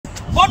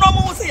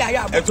Bono say I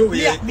am.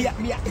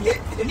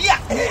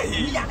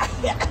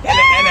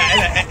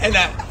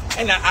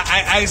 And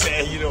I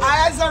say, you know,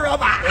 I as a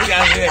robber.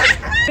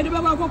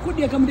 Anybody could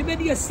you come to bed?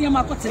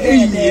 Asiamah Koti.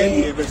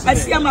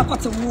 Asiamah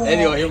Koti.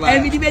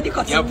 And we debate the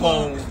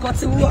agyapong.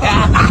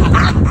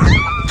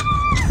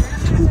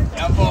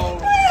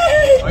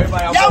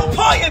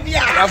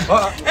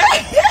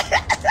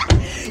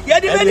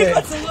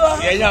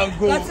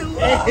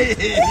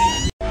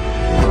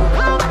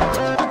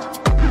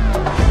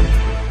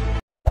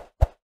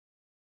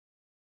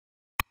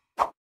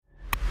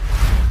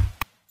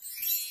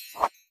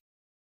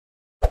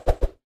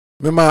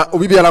 Mema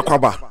obi biara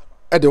kwaba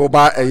de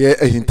oba eye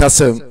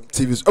Ahintasem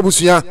TVs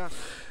abusuya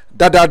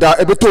da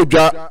ebeto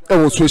dwa e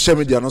wo social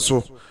media no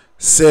so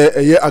se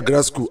eye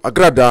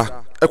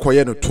Agradaa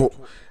ekoye no to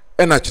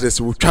e na kire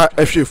se wotwa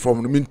ehwe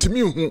form no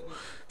mintimi hu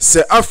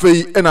se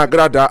afei e na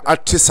Agradaa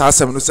ate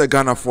saasem no se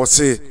Ghana for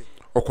se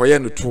okoye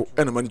no to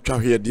e na mani twa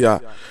hwe dia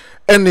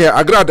ene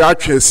Agradaa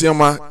atwa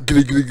Asiamah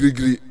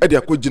giri e de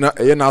akogina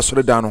eye na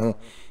asore dan no ho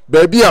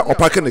ba bia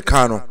opake ne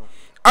ka no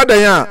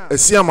adan a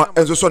Asiamah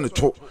enso so ne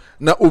to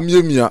na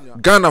omiemia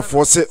Ghana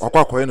for se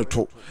okwakoye no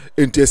to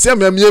enti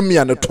Asiamah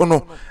miemia ne to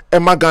no e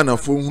ma Ghana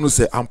for hunu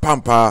se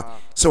ampampa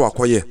se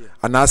wakoye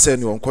anase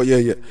ne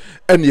wonkoye ye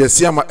ene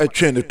Asiamah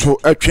atwen ne to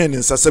atwen ne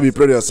nsasa bi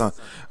predeosa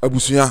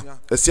abusuya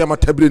Asiamah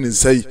tabre ne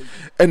nsai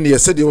ene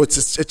yese de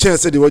chen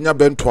se de wonya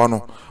bento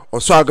no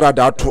oso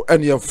Agradaa to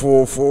ene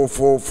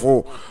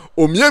fo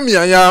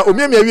omiemia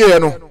wie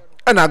no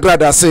ene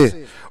Agradaa se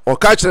o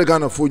ka kire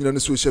Ghana fo nyina ne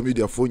social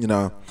media fo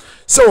nyina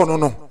se wono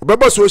no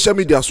obeba social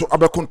media so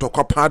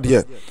abekontokwa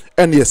paade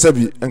ene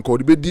yesabi enko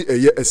de bedi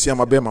eye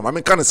Asiamah bema ma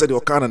menka ne se de o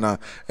kana na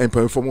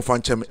empamfo mu fa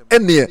nchem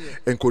ene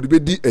enko de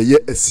bedi eye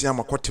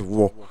Asiamah Koti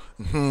wo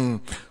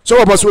so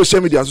obeba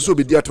social media so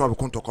bedi ato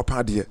abekontokwa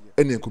paade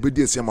ene enko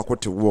bedi Asiamah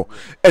Koti wo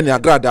ene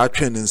Agradaa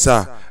atwen ne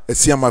nsa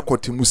Asiamah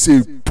Koti mu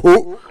se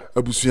po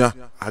abusuya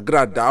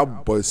Agradaa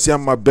bo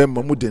Asiamah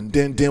bema mu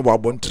den wa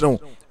bontren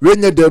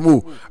wenye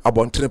demo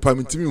abontere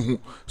pamintimi hu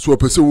so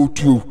opese wo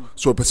tuo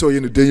so opese wo ye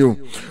ne denyo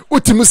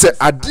utimi se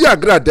ade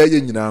Agradaa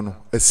ye nyina no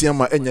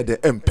Asiamah enye de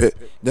empe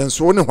den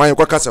so ne hwan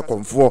kwakasa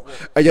konfo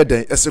eye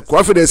den ese ko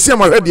afi de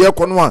Asiamah hwede e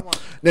kono a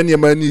na ne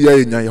ma ni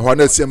ye nya ye ho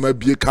na Asiamah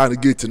bie ka na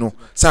gate no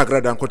sa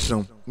Agradaa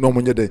nkotere no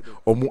munye de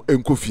omu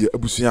enkofie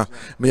abusuya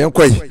me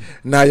yenkwai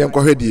na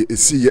yenkwahwede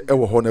esi ye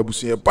ewo ho na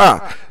abusuya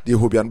ba de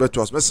hobian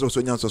beto as message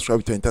so nya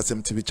subscribe to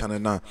Ahintasem TV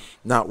channel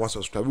na wa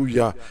subscribe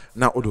wi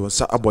na odo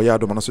sa aboya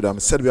ADOM na so da me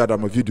serve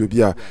ADOM video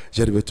bia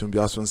jere betum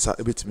bia so nsa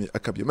ebetimi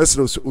akabia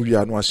message so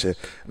wi no ahye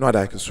no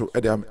ada so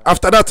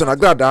after that na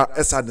Agradaa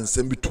esa den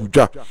sem bi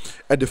tudwa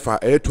edifa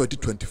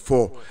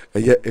 2024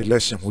 eye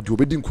election hodi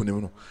obedi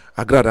nkonim no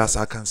Agradaa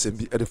sa kan sem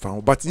bi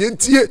edifa but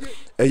yentie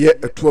eye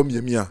atuam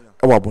yemia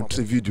ewa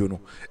bontre video no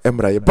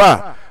emra ye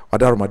ba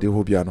adaroma de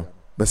hobia no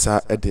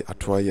besa ede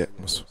atoaye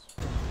muso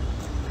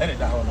ene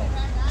da ho no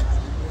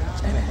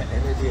ene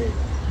de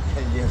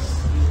yes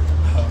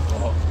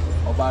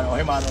oba no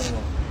hema no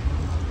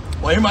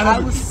we are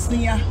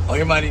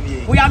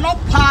not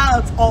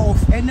part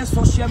of any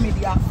social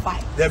media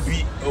fight.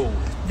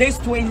 This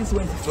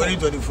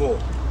 2024.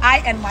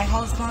 I and my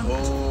husband,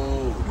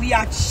 we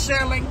are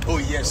chilling. Oh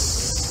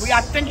yes. We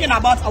are thinking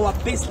about our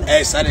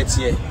business.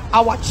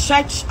 Our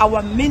church,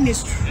 our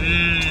ministry.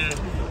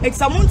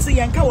 It's a monthly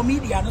and our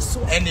media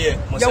so.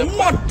 The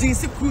more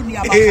this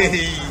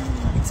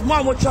it's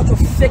more much of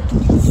fake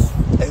news.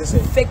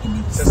 Fake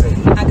news.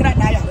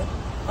 Agradaa.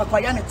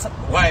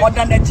 Why? Or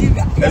than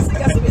Nigeria. Yes.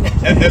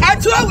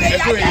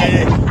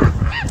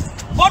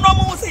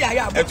 Bono say I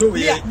am.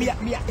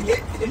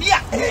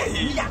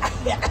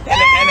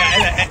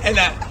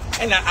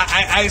 And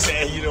I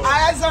say, you know,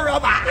 I as a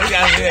robber.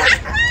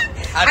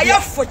 I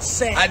have foot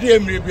say. I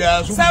didn't maybe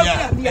as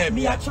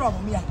me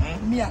trouble. I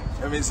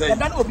mean, say,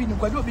 that will be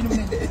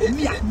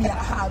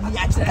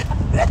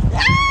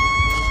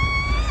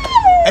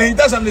and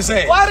that's what they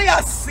say.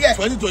 Warriors,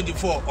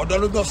 2024 or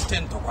Dologos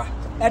 10 to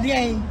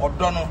again, or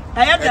Dono,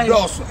 I have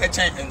also a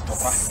chain and to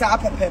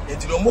Sap.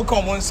 It's no more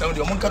common sound,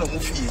 your monk of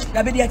movie.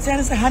 That be the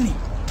chance, honey.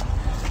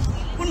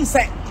 Wouldn't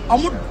say, I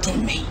won't do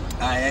me.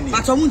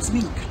 But I won't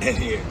speak.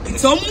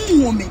 It's a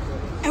woman.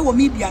 I will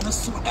meet the other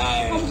so.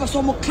 I was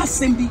almost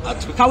cussing me.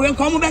 How will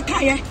come back?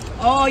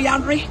 Oh,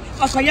 Yandre,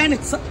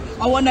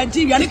 I want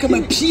Nigeria, I come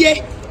a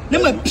PA.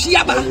 Never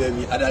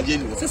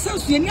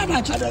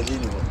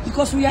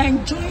because we are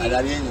enjoying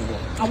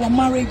our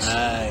marriage,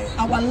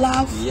 our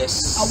love,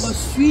 our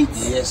sweet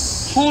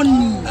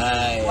honey.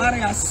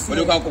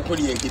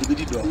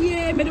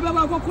 Yeah, but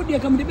Baba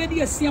could come to bed.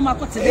 Asiamah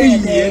Koti.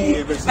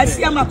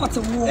 Asiamah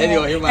Koti.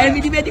 And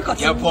we debate the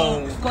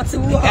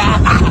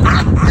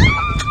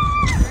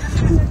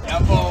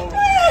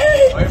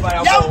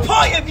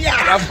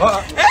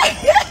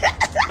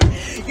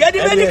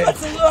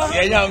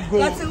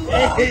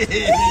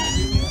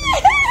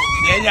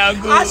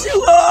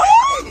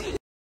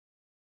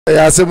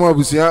ya semo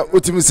abusuya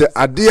otimi se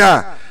ade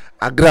a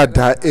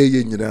Agradaa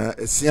eye nyina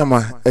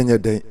Asiamah enye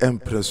den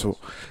empreso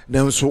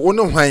nanso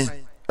woni hwan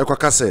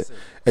ekwaka se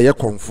eye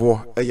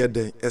konfo eye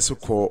den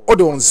eseko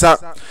ode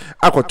wonsa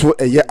akoto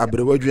eye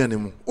abrewadwane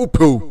mu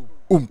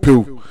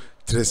upew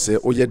trese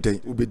oye den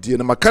ubedie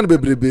na makan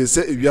bebrebe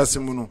se ewiase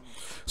mu no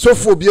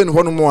sofo bie ne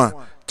hono mo a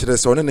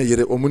trese one na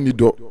yere omuni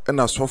do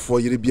na sofo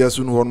yere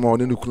biaso no hono mo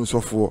one ne kunu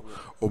sofo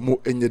omo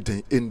enye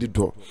den endi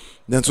do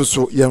nanso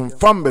so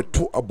yemfam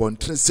beto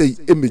abontre sei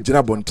emegyina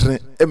abontre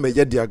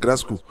emeye dia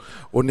grasco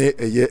one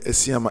eye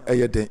Asiamah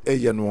eye den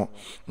eye no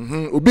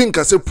obi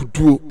nkase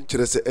putuo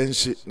trese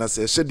enhye na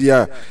se hye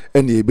dia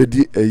ene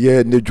ebedi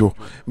eye nedwo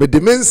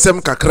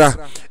medimensem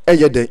kakra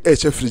eye den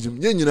ehye fridge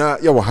nyina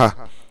ye wo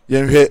ha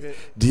yenhwe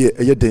die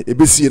eye den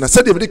ebesie na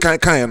sade bedi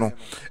kan no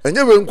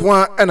enye we nko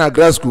a na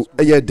grasco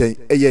eye den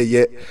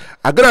eye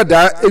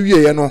Agradaa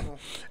ewieye no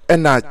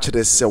ena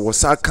kyerese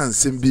wosa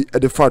kansem bi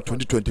edefa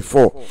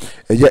 2024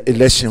 eye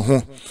election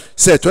ho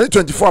se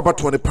 2024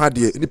 abato ne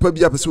pade nipa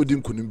bi apese odi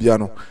nkunum bia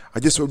no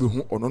agese obi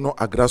hu ono no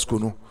Agrasco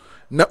no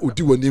na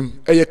odi wanim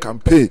eye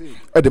campaign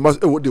edema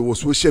de wo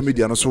social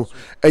media no so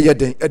eye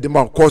den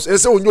edema cause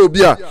ese onye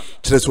obi a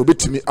kyerese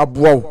obetimi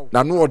aboawo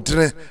na no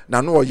odene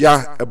na no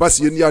oya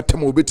ebase yeni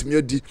atem obetimi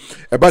adi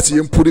ebase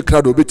yempuri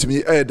crowd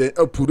obetimi eye den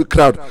apuri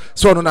crowd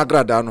so ono na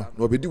Agradaa no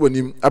na obedi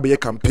wanim abeye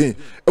campaign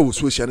wo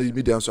social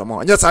media so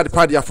ama anya sad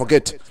party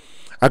forget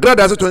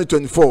Agradaa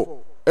 2024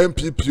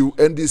 MPPU,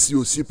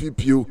 NDCU,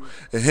 CPPU,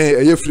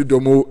 eye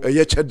freedom o,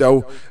 eye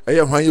chedao, eye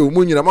hwanye o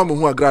munyina mama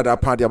hu Agradaa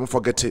party am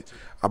forget it.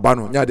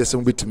 Abano nya de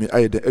sem betimi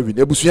ayede ewin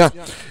ebusua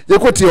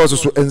yekoti oso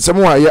so ensem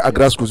a ye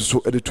Agrasco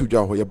so ede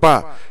tudwa ho ye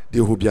ba de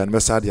ho bia ne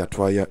mesa de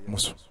ato aye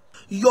muso.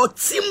 Your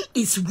team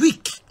is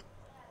weak.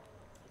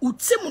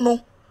 Utim no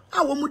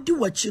awomudi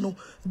wachi no,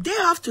 they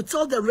have to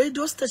tell the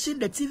radio station,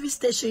 the TV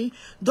station,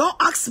 don't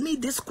ask me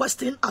this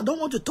question, I don't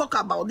want to talk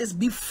about this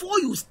before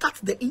you start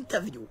the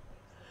interview.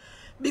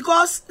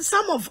 Because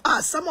some of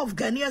us, some of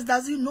Ghanaians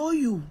doesn't know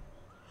you.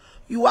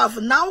 You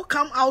have now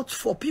come out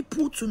for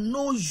people to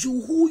know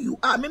you, who you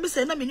are. Maybe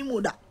say na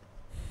minimoda.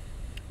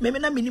 Maybe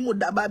na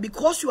minimoda, but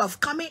because you have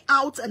coming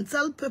out and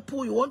tell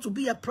people you want to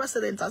be a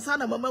president, as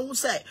Hannah Mama will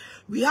say,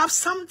 we have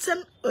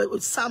something,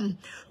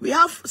 we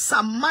have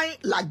some mind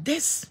like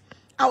this.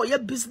 Our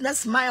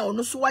business mind or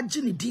no so what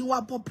Jini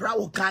Dinwa Popra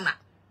or Ghana.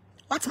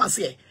 What must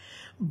say?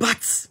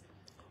 But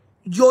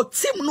your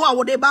team know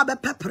what they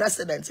be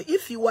president.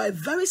 If you are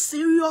very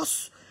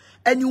serious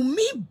and you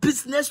mean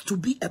business to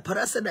be a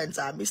president,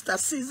 Mr.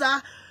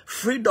 Caesar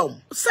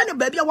Freedom, send a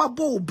baby our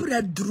bow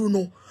bread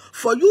druno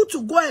for you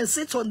to go and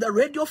sit on the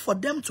radio for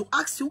them to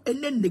ask you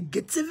any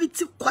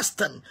negativity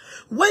question.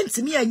 When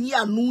to me and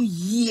ya no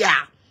year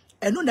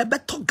and no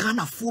better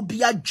Ghana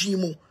phobia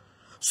jimo.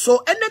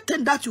 So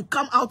anything that you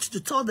come out to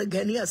tell the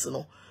Ghanaians,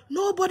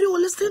 nobody will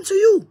listen to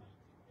you.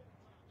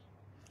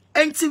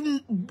 And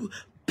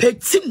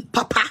Petim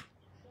Papa,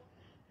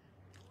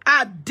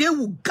 they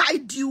will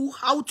guide you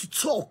how to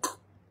talk.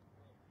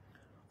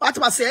 What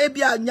must say?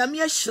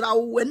 Nyamia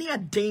shrau when you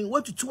are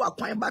what to do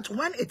acquire, but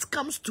when it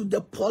comes to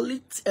the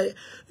politics,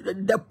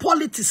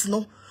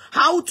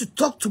 how to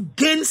talk to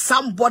gain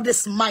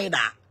somebody's mind,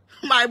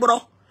 my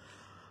bro.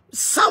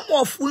 Some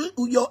of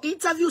your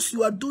interviews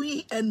you are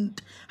doing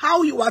and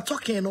how you are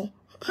talking,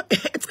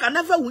 it can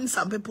never win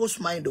some people's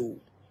mind, though.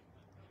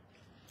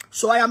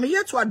 So I am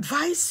here to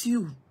advise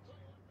you.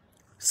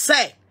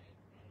 Say,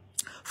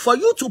 for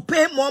you to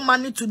pay more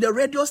money to the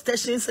radio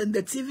stations and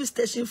the TV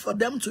station for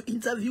them to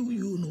interview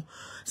you,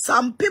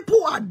 some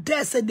people are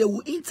there say they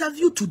will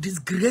interview to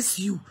disgrace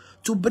you,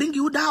 to bring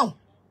you down.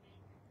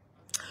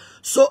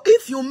 So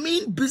if you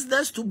mean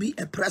business to be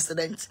a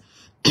president,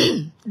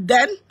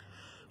 then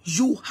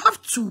you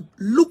have to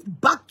look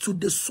back to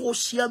the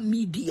social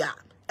media,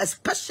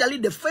 especially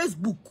the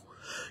Facebook.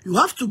 You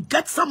have to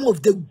get some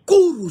of the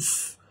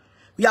gurus.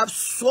 We have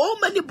so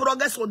many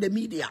bloggers on the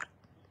media.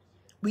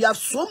 We have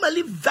so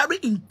many very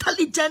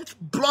intelligent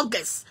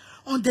bloggers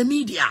on the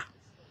media.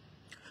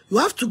 You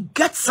have to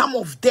get some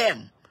of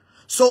them.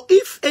 So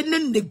if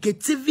any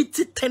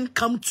negativity thing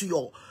come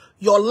to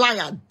your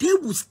liar, they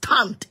will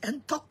stand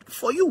and talk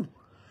for you.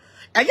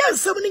 And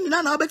yes, something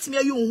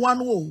in you in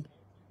one way.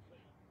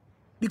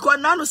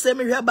 Because now no say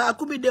me here, but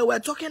they were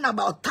talking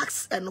about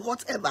tax and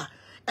whatever,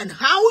 and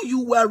how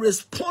you were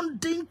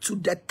responding to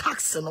the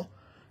tax,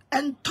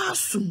 and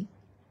tasum.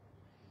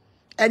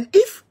 And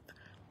if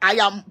I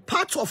am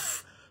part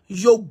of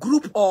your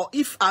group, or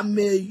if I'm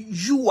a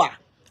viewer,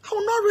 I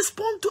will not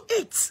respond to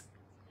it.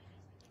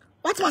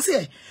 What must I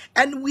say?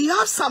 And we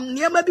have some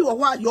near maybe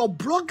your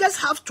bloggers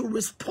have to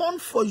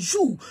respond for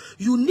you.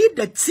 You need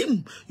the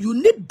team. You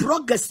need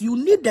bloggers. You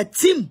need the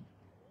team.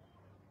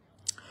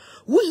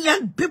 We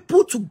need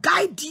people to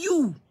guide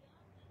you.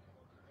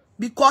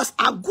 Because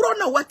I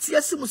grown up what you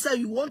say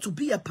you want to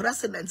be a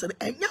president,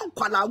 and young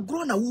kwala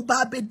grown up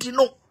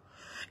ubabedino.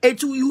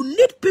 You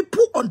need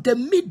people on the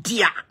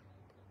media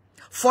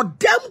for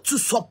them to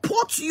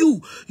support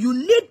you. You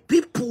need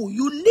people.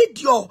 You need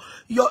your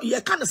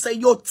kind of say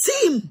your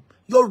team,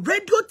 your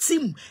radio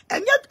team,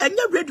 and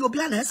your radio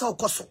biana esa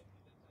okoso.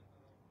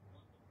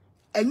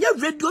 And your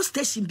radio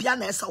station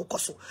biana esa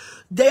okoso.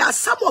 There are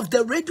some of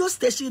the radio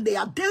stations, they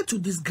are there to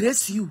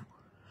disgrace you.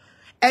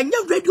 And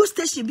your radio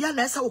station be an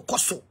answer or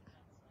coso.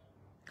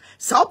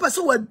 So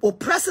person will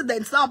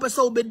president now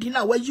person will be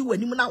dinner where you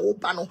and him now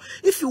open.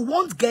 If you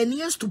want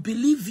Ghanaians to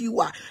believe you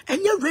are,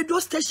 and your radio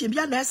station be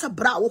an answer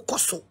bra or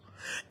coso.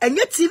 And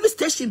your TV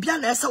station be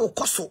an answer or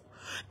coso.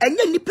 And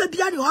your nipa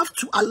bian you have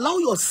to allow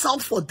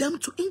yourself for them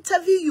to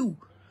interview you.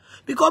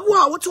 Because we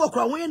are what to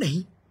occur.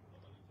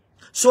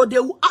 So they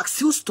will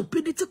ask you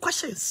stupidity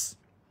questions.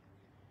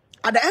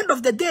 At the end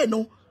of the day,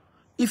 no,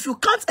 if you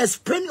can't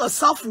explain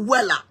yourself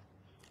well,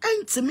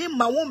 and to me,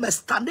 my woman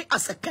standing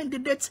as a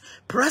candidate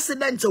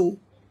president,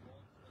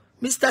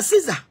 Mr.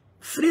 Caesar,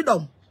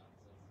 freedom.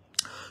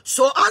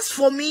 So as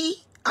for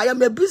me, I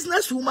am a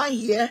businesswoman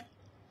here,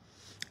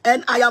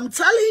 and I am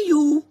telling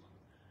you,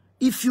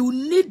 if you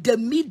need the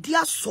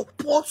media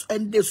support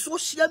and the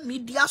social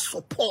media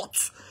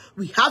support,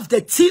 we have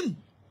the team.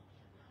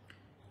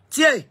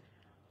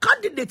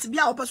 Candidate be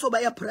our person by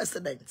a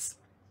president.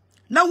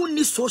 Now we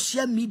need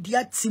social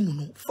media team.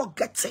 No,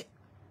 forget it.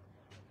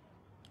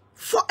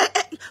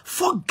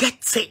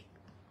 Forget it.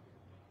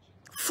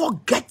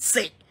 Forget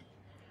it.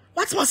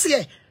 What must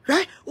say?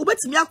 Right?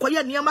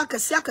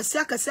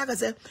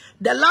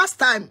 The last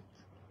time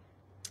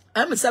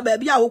I'm say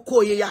baby I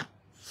will ya.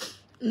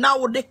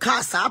 Now the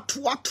cars are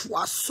twa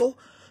so.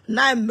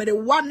 Now I'm the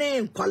one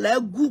name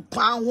kwale gu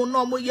kwan ho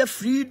no mo ye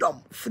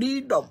freedom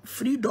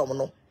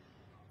no.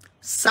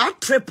 Sa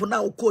trip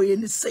na ukoye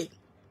ni say.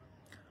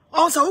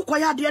 Also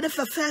ukoya de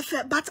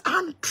fe but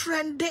I'm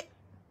trendy.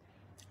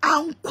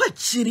 I'm quite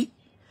chiri.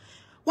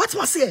 What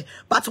must say?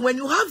 But when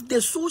you have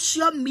the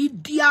social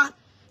media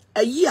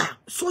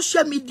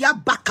social media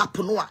backup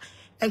no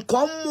and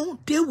come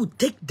they will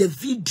take the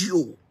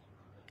video.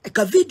 Like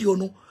a video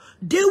no,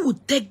 they will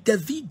take the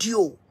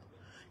video.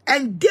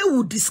 And they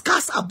will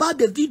discuss about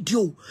the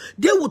video.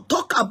 They will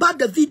talk about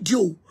the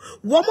video.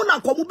 Woman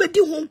and come be di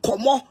hon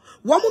komo.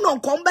 Woman on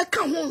come back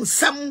home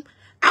some.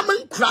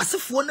 Amen crass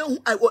for no.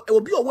 I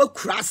will be away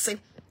crassing.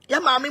 Ya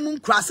mammy moon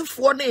crass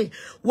for ne.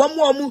 One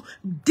more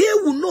they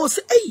will know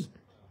say hey.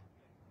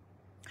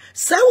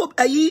 So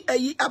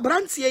a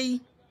branch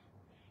ye.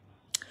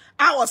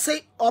 I will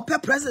say upper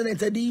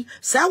president adi.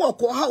 Say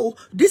how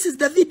this is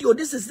the video.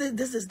 This is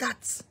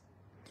that.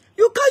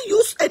 You can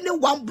use any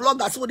one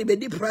blogger so they be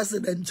the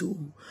president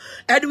too.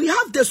 And we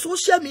have the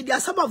social media,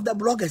 some of the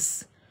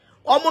bloggers.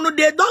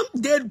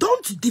 They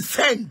don't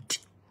defend.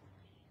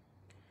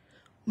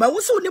 But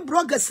also the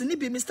bloggers need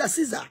be Mr.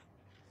 Caesar.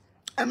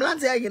 I'm not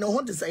saying, you know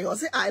what to say. I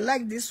say I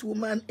like this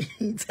woman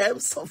in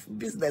terms of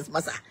business,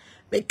 massa.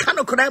 Me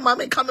cannot cry,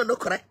 mommy cannot no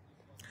cry.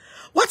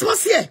 What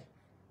was here?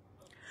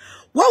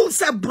 One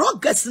say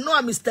bloggers know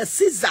Mr.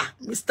 Caesar,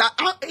 Mr.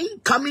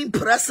 Incoming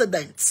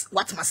President.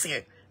 What must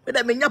say? But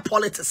I mean your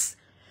politics.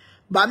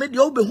 But I mean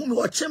the open whom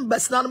watching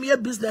best now me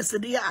business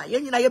today.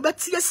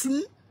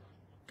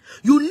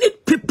 You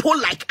need people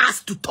like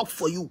us to talk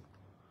for you.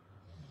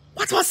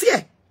 What was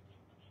here?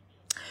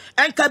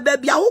 And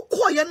baby, I will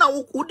call you now.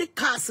 Who the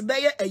cars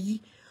be a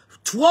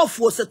 12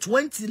 was a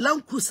 20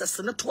 Land Cruisers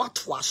and a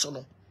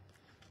twat.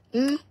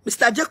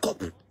 Mr.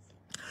 Jacob.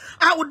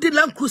 I would do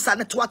Land Cruiser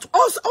and a twat.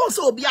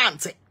 Also be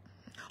auntie.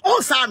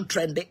 Also, I'm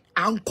trendy.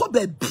 Uncle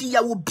baby,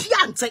 I will be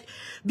auntie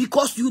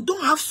because you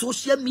don't have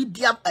social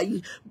media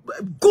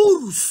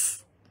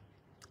gurus.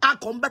 I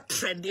come back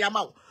trendy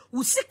amount.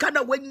 We see kind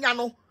of when you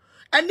know,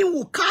 and you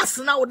will cast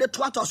now the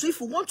twat. So if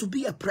you want to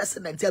be a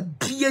president, a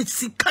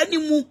BHC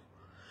kanimu.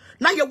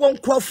 Now you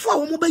won't crawl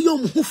for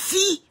you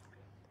fee.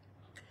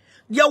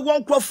 You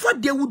won't crawl for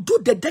they will do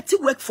the dirty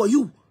work for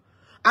you.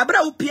 Abra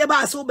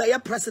upieba so by your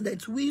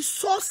president. We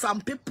saw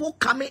some people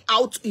coming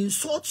out to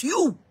insult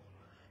you.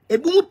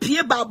 Ebu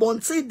pieba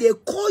bon say they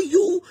call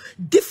you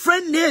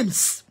different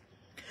names.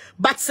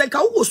 But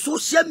senka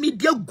social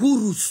media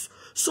gurus,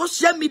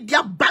 social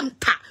media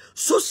banter,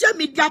 social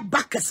media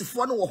backers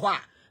for no wa.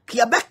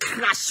 Kiaba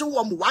crash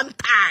one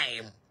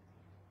time.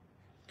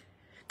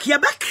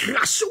 Kiaba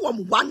crash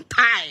one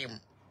time.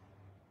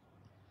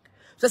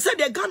 They said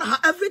they're gonna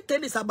have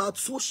everything is about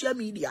social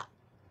media.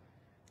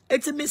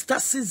 It's Mr.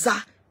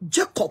 Caesar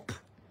Jacob.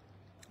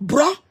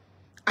 Bro,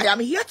 I am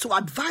here to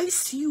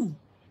advise you.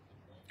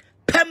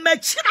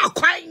 Pemechina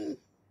coin.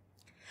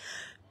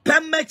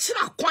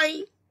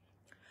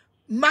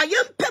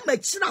 Mayem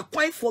pemechina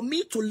coin for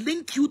me to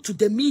link you to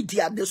the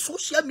media, the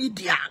social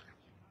media.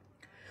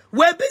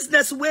 Where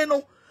business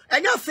weno,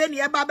 and your friend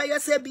ya baba ya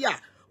sebia.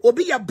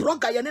 Obi ya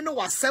broga ya neno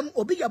wasem,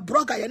 obi ya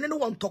broga ya neno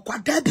wantokwa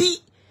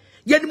debi.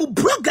 Yenimu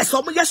broggers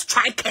omo ya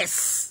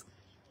strikers.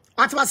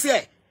 What was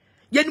say?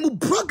 Yenimu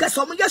broggers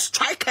omo ya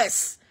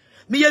strikers.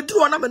 Me ye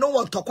do ona me no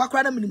wantokwa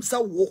kwa na minim se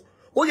wo.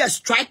 O ya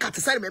striker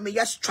to say me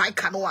ya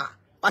striker no a.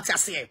 What I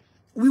say?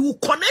 We will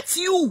connect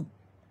you.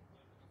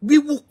 We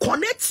will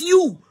connect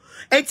you.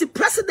 And the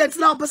president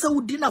now person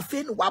who didn't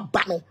fail wa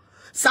bano.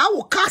 Sa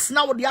wo cast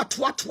now they are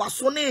twa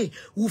so ne.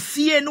 Wo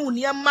fie no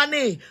niam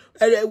mane.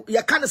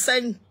 Ya kind of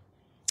saying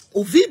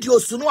o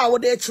videos no a wo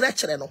dey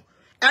chere no.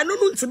 I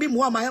don't to be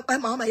more my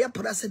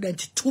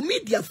president to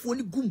media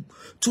phone gum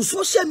to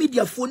social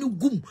media phone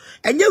gum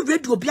and your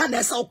radio bian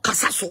as our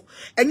casasso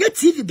and your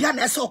TV bian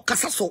as our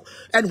casasso.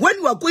 And when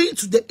you are going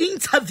to the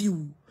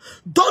interview,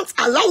 don't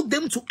allow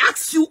them to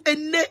ask you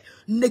any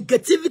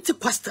negativity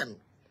question.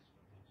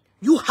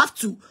 You have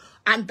to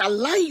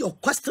underline your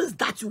questions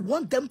that you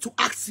want them to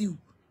ask you.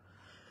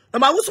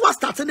 Now, I also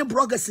starting the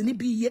bloggers in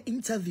the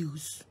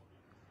interviews.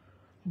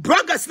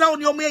 Bloggers now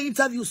in your main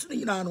interviews,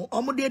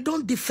 they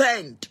don't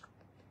defend.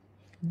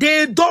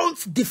 They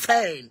don't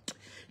defend.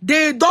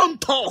 They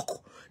don't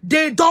talk.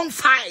 They don't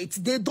fight.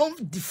 They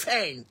don't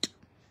defend.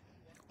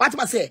 What am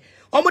I say?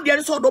 You need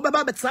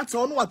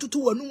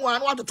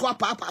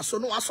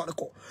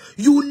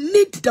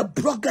the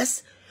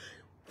bloggers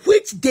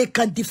which they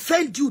can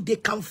defend you, they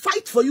can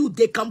fight for you,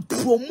 they can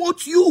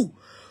promote you.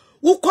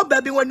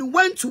 Baby, when you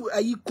went to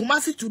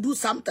Kumasi to do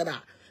something,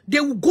 they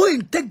will go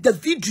and take the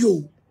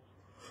video.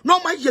 No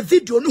mind your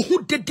video, no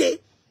who did they.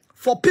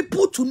 For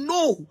people to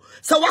know.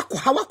 So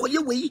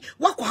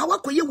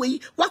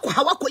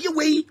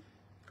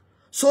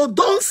so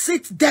don't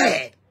sit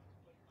there.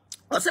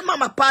 I say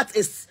Mama Pat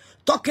is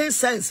talking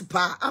sense,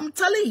 pa. I'm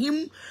telling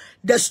him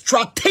the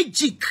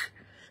strategic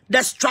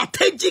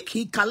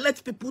he can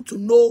let people to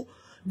know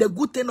the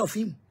good thing of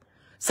him.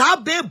 Sa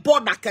be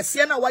board na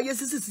kese na wa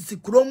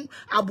yesisi krom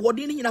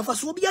abodi ni nyina fa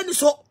so obi ani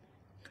so.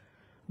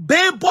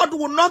 Be board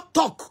will not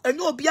talk.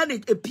 Enyo obi ani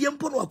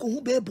epiempo no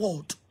akohu be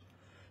board.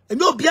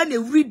 Enyo obi ani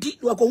ready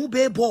no akohu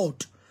be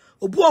board.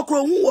 Obu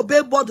okro hu wo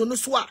be board no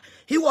so a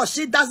he or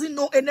she doesn't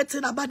know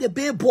anything about the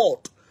be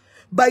board.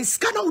 But it's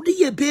kind of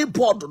the be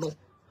board no.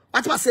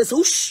 What I say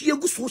so she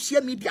go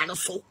social media no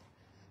so.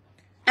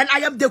 And I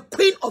am the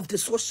queen of the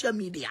social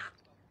media.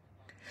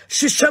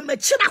 She shall me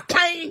china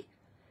queen.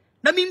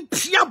 Na min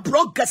pia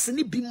bloggers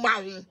ni bi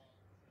man.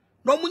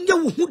 No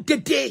munye wo hu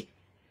dede.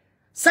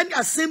 Send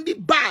assembly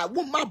ba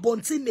wo ma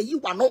bonti me yi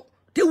wano.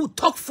 They will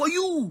talk for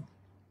you.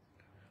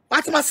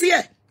 What I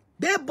say?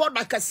 They board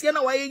na kase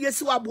na wa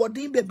yesi wa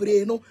bodin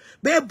bebre no.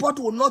 They board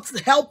will not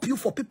help you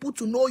for people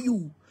to know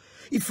you.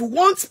 If you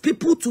want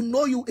people to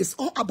know you, it's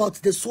all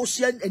about the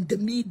social and the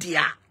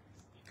media.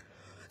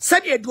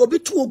 Said you will be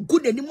too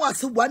good anymore. I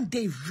say one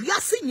day,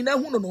 reassing in a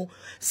no.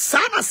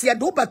 Sana say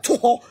do ba to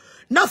her.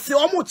 Now if you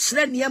almost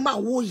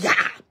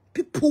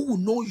people will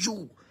know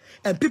you.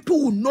 And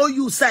people will know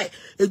you say,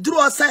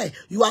 say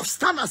you have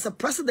stand as a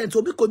president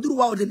or because do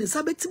what in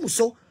so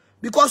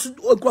because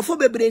Kofi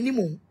baby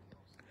anymore.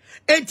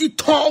 And the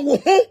tongue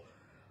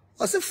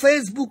I say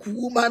Facebook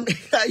woman.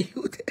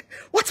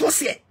 What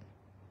was it?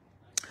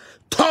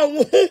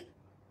 Tongue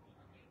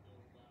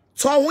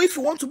if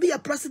you want to be a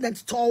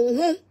president,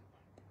 tongue.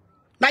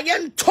 Na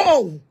yen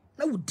tongue.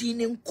 Na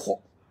udini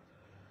ko.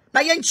 Na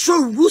yen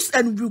show rules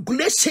and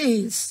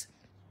regulations.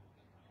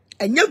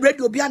 And your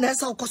radio be an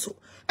esa okoso.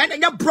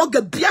 And your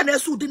blogger be an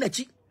esa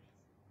udinachi.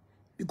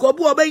 Because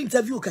bu obe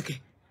interview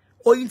kake.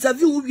 Or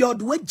interview your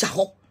way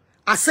jaho.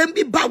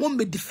 Assembly ba won't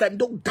be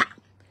defend that.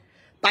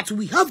 But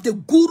we have the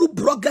guru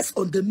bloggers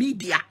on the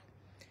media.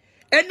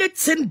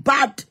 Anything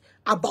bad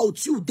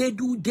about you, they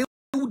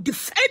will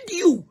defend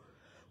you.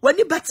 When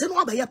you better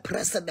know about your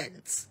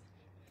president.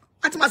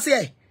 What must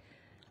say?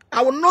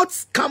 I will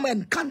not come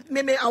and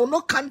I will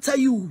not counter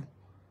you.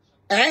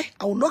 I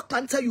will not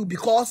counter you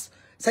because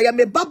say I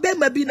may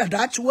be na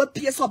that you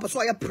PS up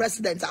so your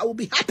president. I will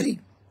be happy.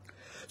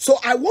 So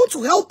I want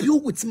to help you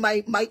with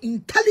my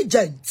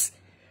intelligence.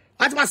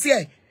 What must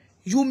say?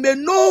 You may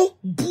know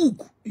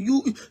book.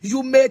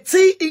 You may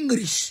see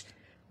English.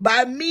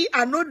 By me,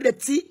 I know the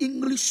see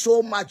English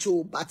so much,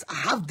 but I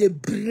have the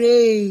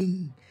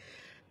brain.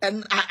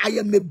 And I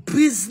am a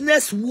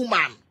business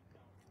woman.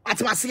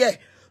 What must say?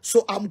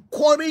 So I'm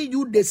calling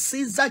you the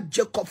Caesar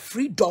Jacob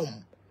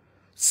Freedom.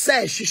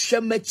 Say she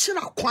shall make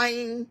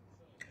quine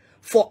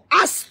for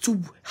us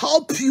to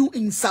help you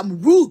in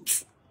some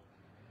roots.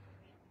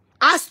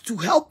 Us to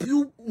help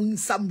you in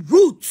some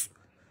roots.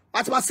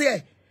 What must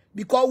say?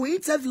 Because we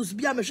interviews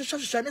be a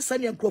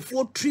send and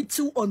Kofi treat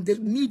you on the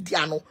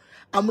media. No,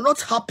 I'm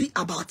not happy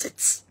about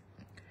it.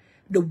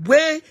 The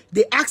way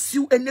they ask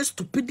you any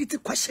stupidity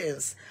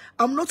questions,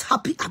 I'm not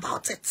happy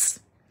about it.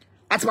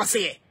 What must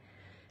say?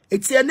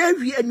 It's an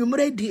area and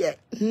you dear.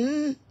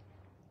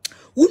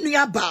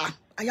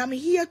 I am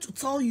here to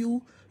tell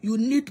you, you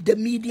need the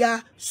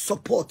media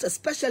support,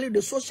 especially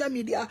the social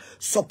media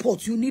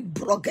support. You need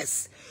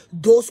bloggers.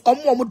 Those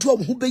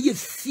who be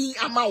fee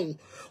amount.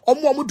 You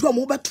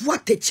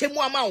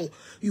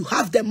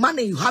have the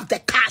money, you have the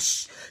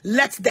cash.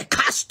 Let the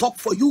cash talk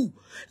for you.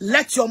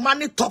 Let your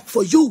money talk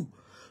for you.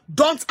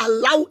 Don't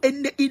allow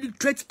any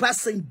illiterate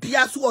person,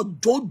 bias or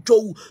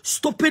dojo,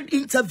 stupid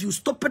interviews,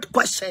 stupid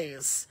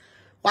questions.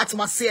 What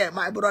must say,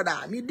 my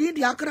brother? Me did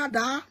the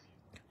Agradaa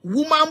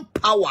woman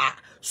power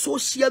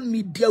social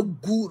media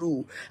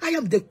guru. I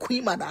am the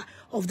queen mother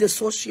of the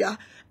social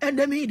and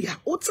the media.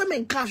 What's a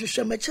man cash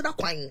she me chira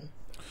kwang?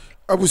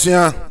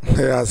 Abusia,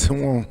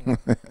 asemo.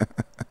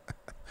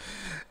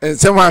 En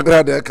sema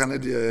Agradaa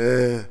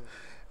Canada.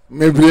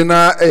 Maybe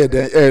na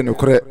no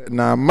kore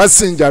na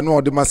messenger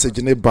no the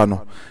message ne ba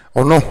no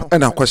ono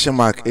ena question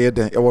mark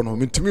den e wono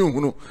mintimi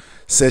hunu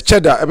se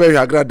cheda ebe hwe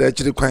Agradaa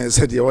akiri kwan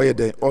se de wo ye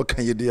den o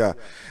kan ye dia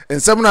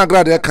ensem na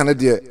Agradaa kan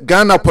de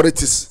Ghana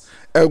politics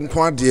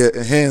nkwa de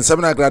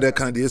ensem na Agradaa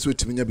kan de so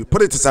timinya bi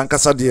politics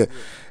ankasa de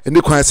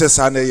eni kwan se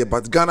sa na ye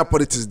but Ghana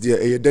politics de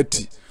e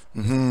dirty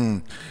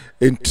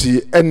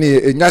enti eni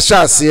enya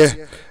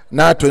hyase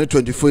na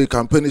 2024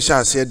 campaign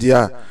hyase de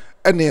a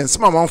eni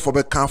ensem amanfo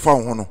be kan fa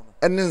ho no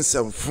eni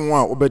nsemfo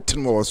a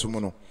obetin mo waso mu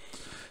no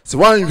se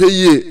wan hwe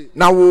ye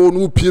na wo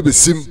no pie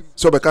besim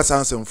so be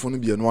kasa nsemfo no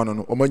bi eno ano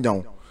no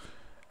omanyawo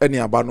eni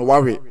aba no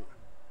wawe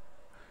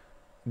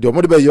de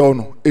omo de be ye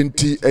no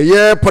enti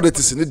eye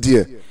politics ni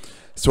de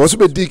so so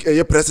be dig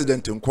eye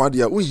president nkwa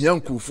de a uhia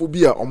nkufo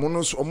bi a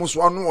omo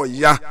so ano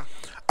oya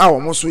a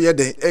omo so ye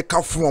den e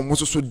ka fo omo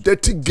so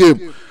dirty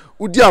game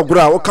udi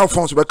agora o ka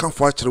fo so be ka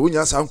fo a kire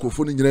unya sa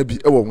nkufo no nyina bi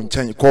e wo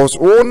nkyɛn cause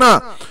o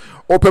na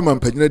open man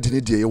panyina di ne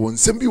de ye won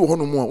nsɛm bi wo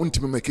hono mu a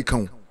untimi makeka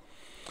ho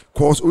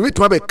cause o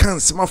wetuma be kan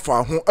sema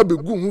fa ho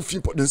abegu ho fi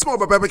po nsɛm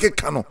o be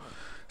keka no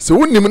se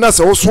wonim na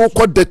se wo so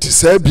kɔ dirty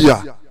saa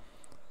bia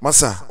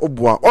masa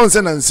oboa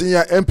onse na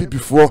nsinya MPP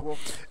fo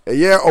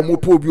eye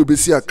omopo obi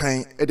obesi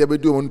akan e de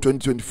bedu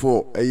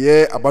 2024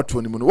 eye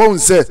abato ni mu no won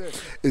se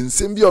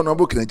nsɛm bia ono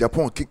abokina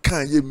Agyapong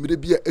keka ye mmire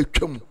bia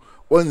atwam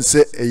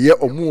onse eye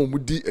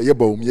omudi eye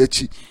baomi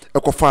achi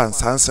ekofa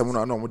nsansem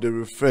no na omode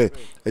refer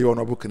eye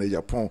ono abokina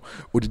Agyapong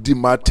odidi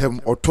matem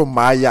oto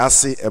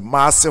maayase e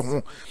maase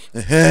ho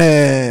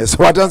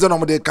so wadanze no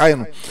omode kai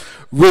no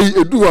wei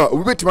eduwa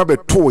obi betima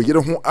beto yire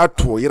ho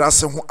ato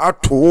yirase ho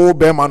ato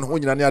be man ho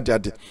nyina ne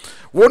ade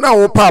wona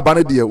wo pa aba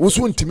ne de wo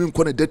so ntimi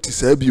nko ne dirty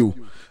saa bio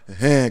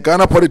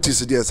Ghana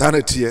politics de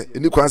sanity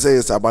eni kwan say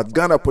yes about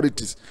Ghana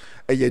politics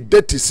eye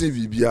dirty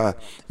CV bia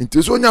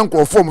nti so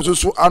nyanko form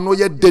so ano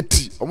ye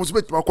dirty omo so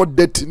betima ko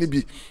dirty ni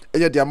bi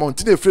eye the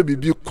amount na efre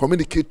bibi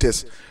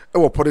communicators e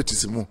wo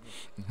politics mu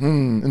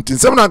nti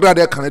nsem na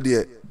Agradaa kan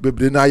de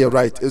bebre na ye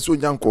right eso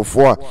nyanko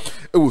fo a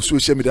e wo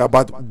social media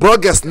about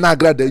bloggers na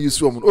Agradaa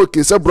use wo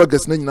okay say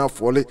bloggers na nyina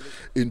fole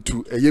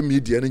into eye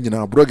media na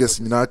nyina bloggers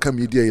nyina ka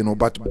media you know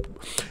but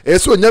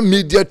eso nya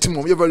media team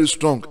o very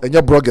strong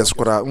enya bloggers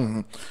kora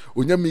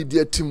onya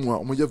media team a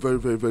o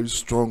very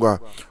strong a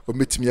o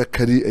metimi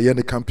akari eye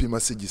ne campaign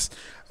messages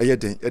eye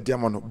den e de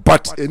amano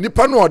but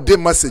enipa no de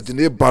message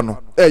na e ba no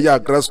eye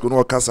Agradaa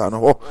no kasa no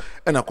ho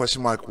e na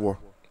question mark wo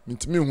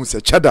mintimi hu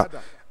se cheda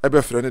ebe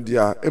frɛ ne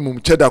dia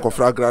emum cheda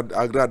kɔfra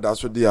Agradaa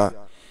so dia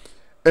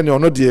ene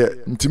ono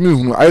de ntimi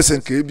hu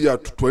ayesenka e bia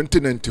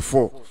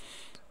 2094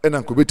 ena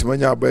nko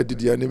betimanya aba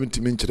didia ne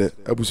ntimi nkyerɛ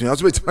abusunya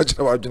so betima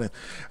kyerɛ wadwene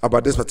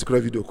about this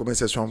particular video comment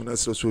section am na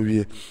so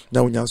wie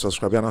na unya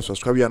subscribe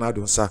na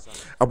ADOM sa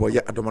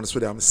aboye ADOM so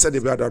dem said be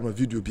ADOM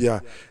video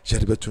bia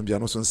jere betum bia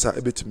no so nsa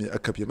ebetimi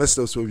akapie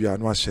mesel so wie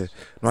no ahye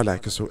no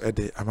like so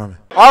ede amame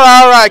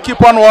all right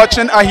keep on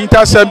watching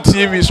Ahintasem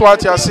TV so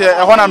what you say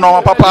e hona no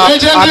papa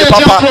and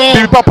papa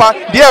baby papa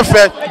dear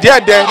fe dear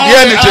de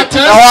dear nije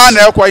e ho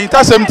na e kwa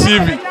Ahintasem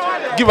TV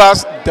give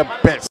us the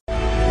best.